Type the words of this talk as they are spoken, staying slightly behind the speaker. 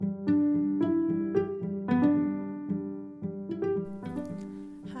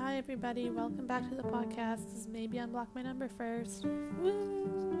everybody. Welcome back to the podcast. This is Maybe Unblock My Number First.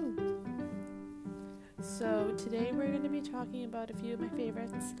 Woo! So today we're going to be talking about a few of my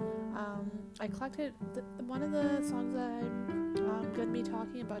favorites. I collected one of the songs that I'm going to be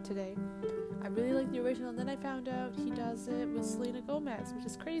talking about today. I really like the original, and then I found out he does it with Selena Gomez, which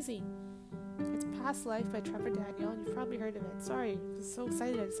is crazy. It's Past Life by Trevor Daniel, and you've probably heard of it. Sorry, I was so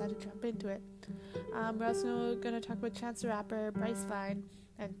excited I decided to jump into it. We're also going to talk about Chance the Rapper, Bryce Vine,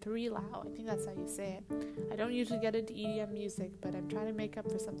 and 3 Lau. I think that's how you say it. I don't usually get into EDM music, but I'm trying to make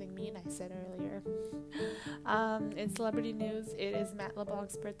up for something mean I said earlier. In celebrity news, it is Matt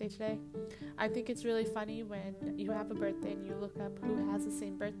LeBlanc's birthday today. I think it's really funny when you have a birthday and you look up who has the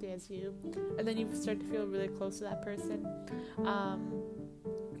same birthday as you, and then you start to feel really close to that person.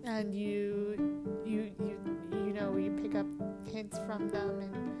 And you pick up hints from them,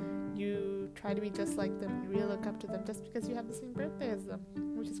 and you try to be just like them, and really look up to them just because you have the same birthday as them,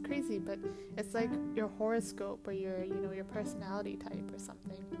 which is crazy, but it's like your horoscope or your personality type or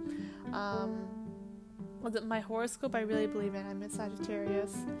something. My horoscope, I really believe in. I'm a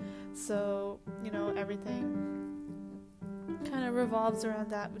Sagittarius, so everything kind of revolves around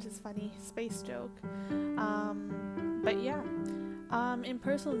that, which is funny. Space joke. But yeah. In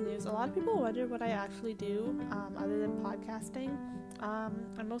personal news, a lot of people wonder what I actually do other than podcasting.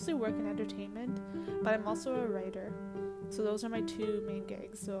 I mostly work in entertainment, but I'm also a writer. So those are my 2 main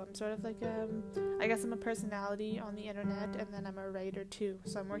gigs. So I'm sort of like I guess I'm a personality on the internet, and then I'm a writer too.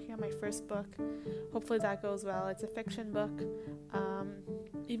 So I'm working on my first book. Hopefully that goes well. It's a fiction book.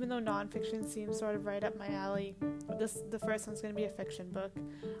 Even though nonfiction seems sort of right up my alley, the first one's going to be a fiction book.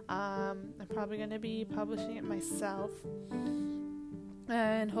 I'm probably going to be publishing it myself.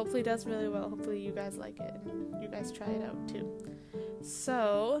 And hopefully it does really well. Hopefully you guys like it and you guys try it out too.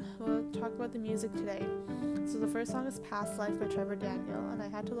 So, we'll talk about the music today. So the first song is Past Life by Trevor Daniel, and I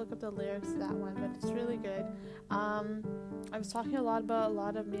had to look up the lyrics to that one, but it's really good. I was talking a lot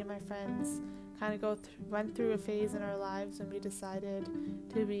of me and my friends kind of went through a phase in our lives when we decided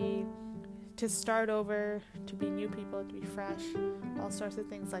to start over, to be new people, to be fresh, all sorts of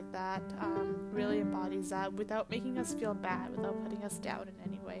things like that. Really embodies that without making us feel bad, without putting us down in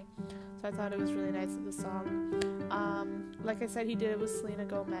any way. So I thought it was really nice of the song. Like I said, he did it with Selena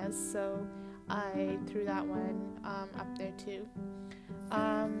Gomez, so I threw that one up there too.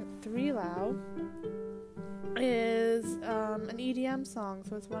 3 Lau is an EDM song,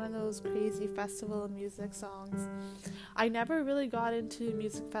 so it's one of those crazy festival music songs. I never really got into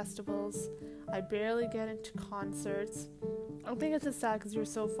music festivals. I barely get into concerts. I think it's just sad because you're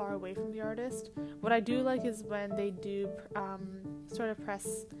so far away from the artist. What I do like is when they do sort of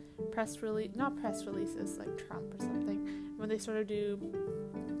not press releases like Trump or something, when they sort of do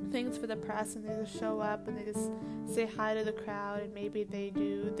things for the press and they just show up and they just say hi to the crowd, and maybe they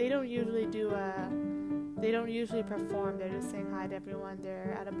don't usually perform, they're just saying hi to everyone,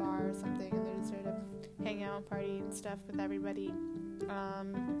 they're at a bar or something and they're just sort of hanging out and partying and stuff with everybody,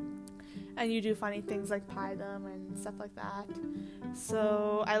 and you do funny things like pie them and stuff like that.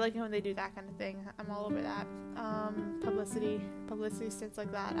 So I like it when they do that kind of thing. I'm all over that. Publicity stints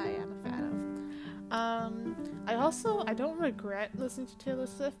like that I am a fan of. I don't regret listening to Taylor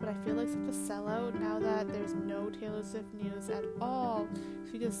Swift, but I feel like such a sellout now that there's no Taylor Swift news at all.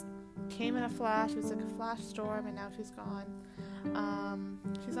 She just came in a flash. It was like a flash storm, and now she's gone.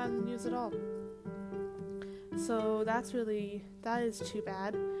 She's not in the news at all. So that is too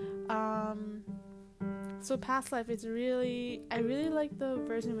bad. So Past Life is I really like the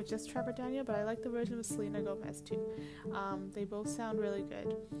version with just Trevor Daniel, but I like the version with Selena Gomez too. They both sound really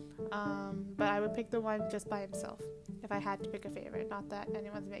good. But I would pick the one just by himself if I had to pick a favorite, not that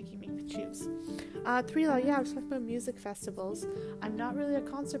anyone's making me choose. 3 Lau, I was talking about music festivals. I'm not really a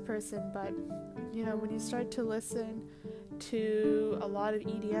concert person, but when you start to listen to a lot of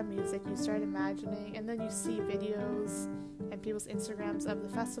EDM music, you start imagining, and then you see videos and people's Instagrams of the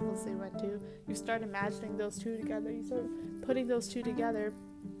festivals they went to, you start imagining those two together, you start putting those two together,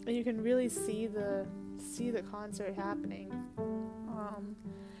 and you can really see the concert happening.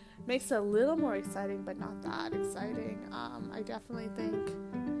 Makes it a little more exciting, but not that exciting. I definitely think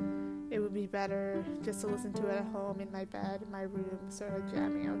it would be better just to listen to it at home, in my bed, in my room, sort of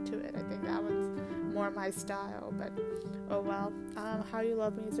jamming out to it. I think that one's more my style, but oh well. How You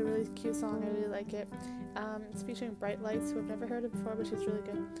Love Me is a really cute song. I really like it. It's featuring Bright Lights, who I've never heard of before, but she's really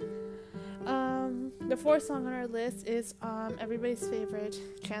good. The 4th song on our list is everybody's favorite,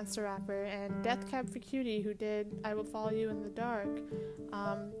 Chance the Rapper, and Death Cab for Cutie, who did I Will Follow You in the Dark.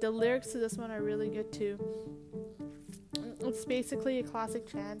 The lyrics to this one are really good too. It's basically a classic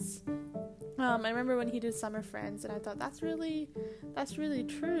Chance I remember when he did Summer Friends, and I thought that's really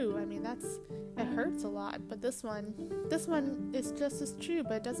true. I mean, it hurts a lot, but this one is just as true,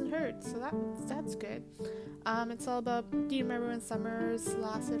 but it doesn't hurt, so that's good. It's all about, do you remember when summers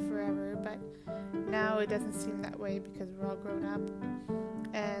lasted forever, but now it doesn't seem that way because we're all grown up,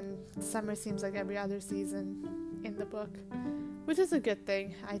 and summer seems like every other season in the book, which is a good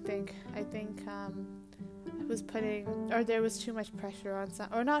thing. I think there was too much pressure on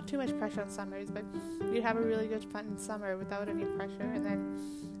or not too much pressure on summers, but you'd have a really good fun summer without any pressure, and then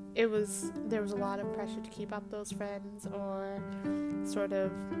there was a lot of pressure to keep up those friends, or sort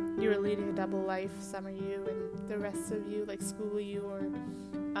of you were leading a double life, summer you and the rest of you, like school you or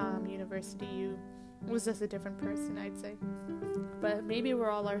university you, was just a different person, I'd say. But maybe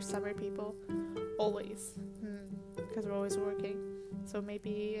we're all our summer people always, because we're always working. So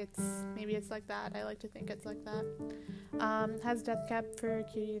maybe it's like that. I like to think it's like that. Has Death Cab for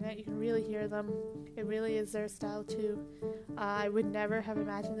Cutie in it. You can really hear them. It really is their style too. I would never have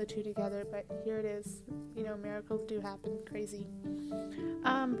imagined the two together, but here it is. Miracles do happen. Crazy.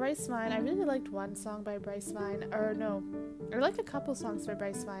 Bryce Vine. I really liked one song by Bryce Vine. I like a couple songs by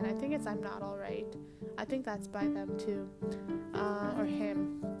Bryce Vine. I think it's I'm Not Alright. I think that's by them too. Or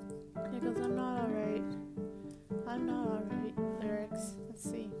him. It goes, I'm not alright. I'm not alright. Lyrics. Let's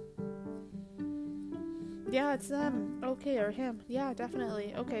see. Yeah, it's them. Okay, or him. Yeah,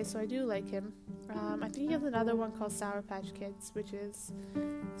 definitely. Okay, so I do like him. I think he has another one called Sour Patch Kids, which is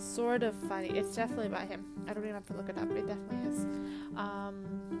sort of funny. It's definitely by him. I don't even have to look it up. It definitely is.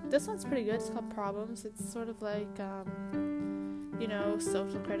 This one's pretty good. It's called Problems. It's sort of like,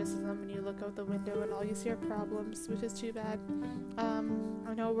 social criticism when you look out the window and all you see are problems, which is too bad. I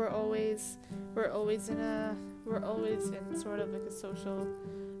know we're always in sort of like a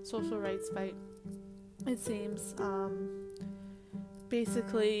social rights fight, it seems.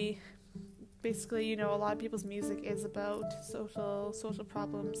 Basically, a lot of people's music is about social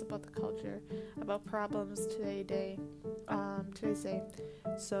problems, about the culture, about problems today's day.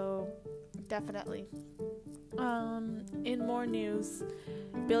 So definitely. In more news,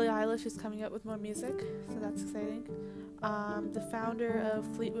 Billie Eilish is coming out with more music, so that's exciting. The founder of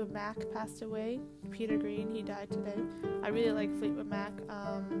Fleetwood Mac passed away, Peter Green. He died today. I really like Fleetwood Mac.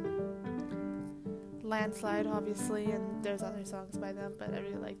 Landslide, obviously, and there's other songs by them, but I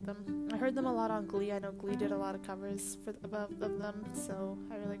really like them. I heard them a lot on Glee. I know Glee did a lot of covers of them, so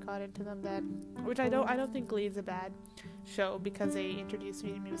I really got into them then. Which I don't think Glee is a bad show, because they introduced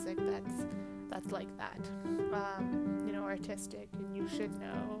me to music that's like that, artistic, and you should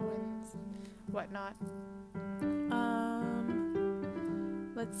know and whatnot.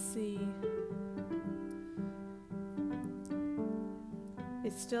 Let's see.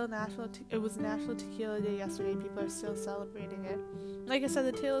 It's still it was National Tequila Day yesterday. People are still celebrating it. Like I said,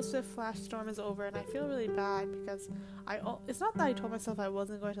 the Taylor Swift flash storm is over, and I feel really bad because it's not that I told myself I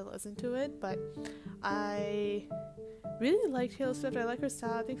wasn't going to listen to it, but I really like Taylor Swift. I like her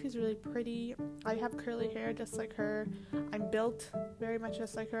style. I think she's really pretty. I have curly hair just like her. I'm built very much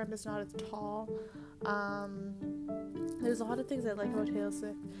just like her. I'm just not as tall. There's a lot of things I like about Taylor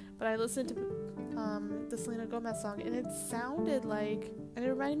Swift, but I listened to the Selena Gomez song, and it sounded like, and it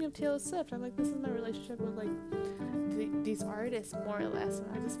reminded me of Taylor Swift. I'm like, this is my relationship with like these artists, more or less, and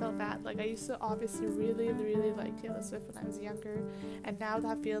I just felt bad. Like, I used to obviously really, really like Taylor Swift when I was younger, and now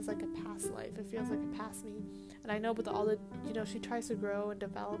that feels like a past life. It feels like a past me. And I know with all the, she tries to grow and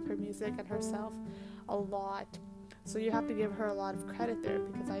develop her music and herself a lot, so you have to give her a lot of credit there,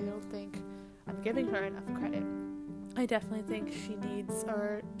 because I don't think I'm giving her enough credit. I definitely think she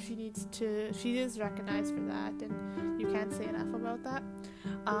is recognized for that, and you can't say enough about that.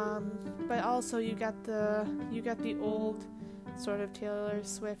 But also you got the old sort of Taylor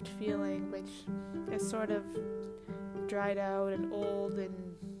Swift feeling, which is sort of dried out and old and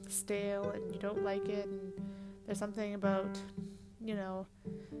stale, and you don't like it, and there's something about,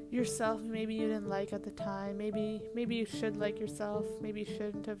 yourself maybe you didn't like at the time. Maybe you should like yourself. Maybe you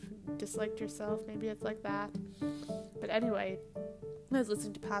shouldn't have disliked yourself. Maybe it's like that. But anyway, I was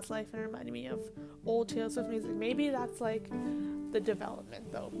listening to Past Life, and it reminded me of old Taylor Swift music. Maybe that's like the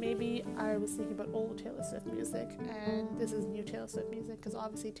development, though. Maybe I was thinking about old Taylor Swift music, and this is new Taylor Swift music, because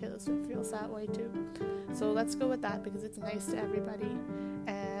obviously Taylor Swift feels that way too. So let's go with that, because it's nice to everybody,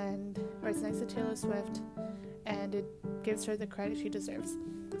 or it's nice to Taylor Swift, and it gives her the credit she deserves.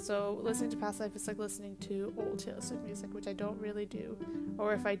 So listening to Past Life is like listening to old Taylor Swift music, which I don't really do,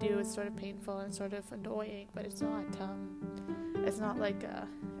 or if I do, it's sort of painful and sort of annoying, but it's not like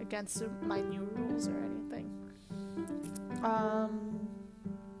against my new rules or anything.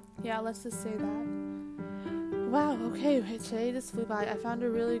 Let's just say that. Wow, okay, today just flew by. I found a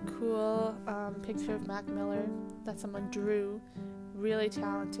really cool picture of Mac Miller that someone drew. Really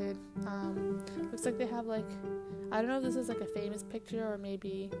talented. Looks like they have I don't know if this is a famous picture or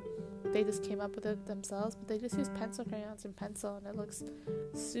maybe they just came up with it themselves, but they just use pencil crayons and pencil, and it looks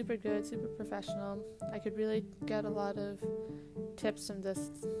super good, super professional. I could really get a lot of tips from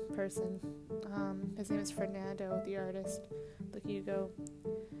this person. His name is Fernando, the artist. Look, you go.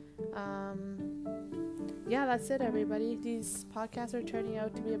 Yeah, that's it, everybody. These podcasts are turning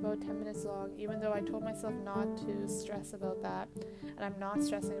out to be about 10 minutes long, even though I told myself not to stress about that, and I'm not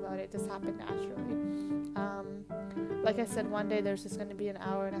stressing about it. It just happened naturally. Like I said, one day there's just going to be an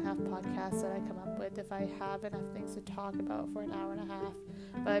hour and a half podcast that I come up with if I have enough things to talk about for an hour and a half,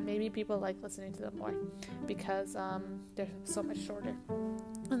 but maybe people like listening to them more because they're so much shorter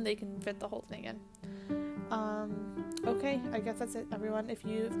and they can fit the whole thing in. Okay, I guess that's it, everyone. If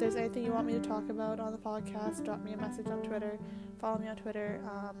there's anything you want me to talk about on the podcast, drop me a message on Twitter, follow me on Twitter.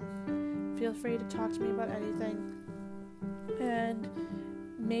 Feel free to talk to me about anything, and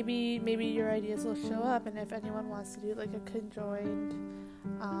maybe your ideas will show up. And if anyone wants to do a conjoined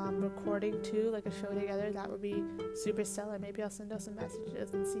recording too, a show together, that would be super stellar. Maybe I'll send out some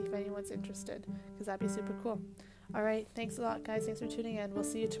messages and see if anyone's interested, because that'd be super cool. Alright, thanks a lot, guys. Thanks for tuning in. We'll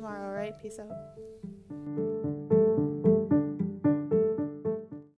see you tomorrow. Alright, peace out.